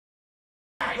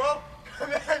me, bro.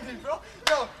 Come at me, bro.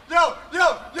 Yo,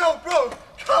 bro.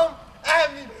 Come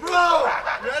at me, bro.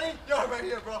 You ready? Yo, right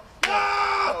here, bro.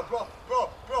 Yo, bro.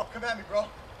 Come at me, bro.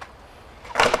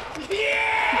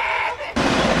 Yeah!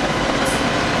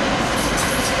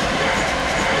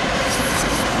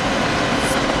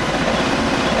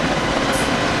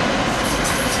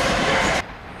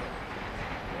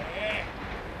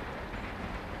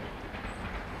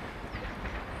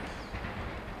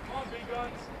 Come on, big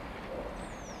guns.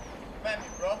 Come at me,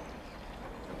 bro.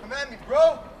 Come at me,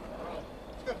 bro.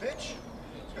 Let's go, bitch.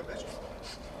 Let's go, bitch.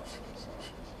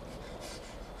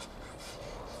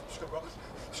 Let's go, bro.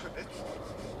 Let's go, bitch.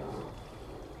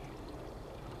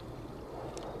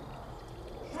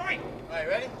 Strike! Alright,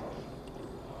 ready?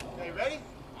 Are you ready?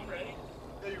 I'm ready.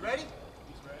 Are you ready?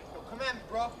 He's ready. Yo, come at me,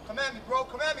 bro. Come at me, bro.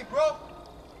 Come at me, bro.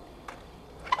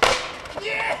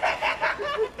 Yeah!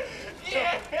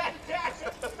 Yeah!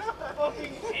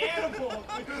 Fucking animal,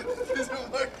 dude. This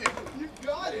isn't working. You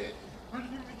got it. What do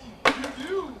you mean? You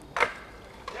do.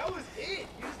 That was it.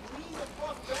 You just lean the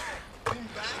fuck back. Lean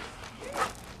back? Yeah.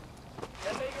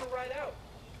 That's how you're gonna ride out.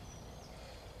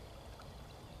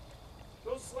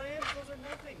 Those slams, those are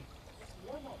nothing. It's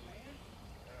warm up, man.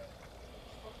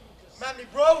 Come at me,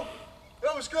 bro. Yo,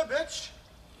 what's good, bitch?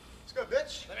 What's good,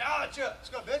 bitch? Let me holler at you. What's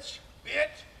good, bitch?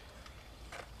 Bitch.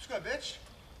 What's good, bitch?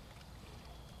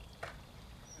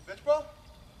 You a bitch, bro?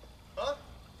 Huh?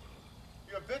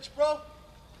 You a bitch, bro?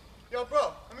 Yo,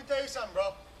 bro, let me tell you something,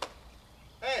 bro.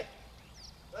 Hey,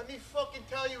 let me fucking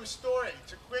tell you a story.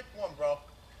 It's a quick one, bro.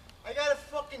 I got a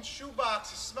fucking shoebox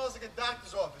that smells like a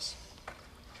doctor's office.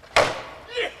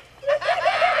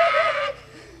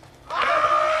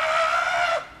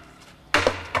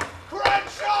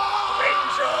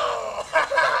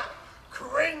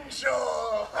 Cringer!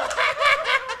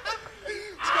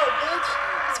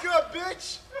 Let's go,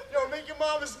 bitch! Yo, make your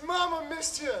mama's mama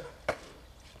miss you.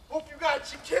 Hope you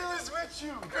got your killers with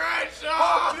you.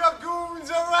 Hope your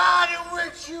goons are riding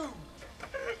with you.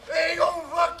 They gon'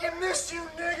 fucking miss you,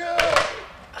 nigga.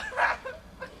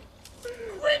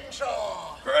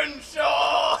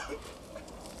 Crenshaw!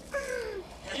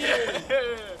 Yeah.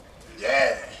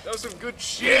 Yeah. That was some good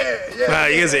shit. Yeah. Wow,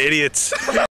 you guys are idiots.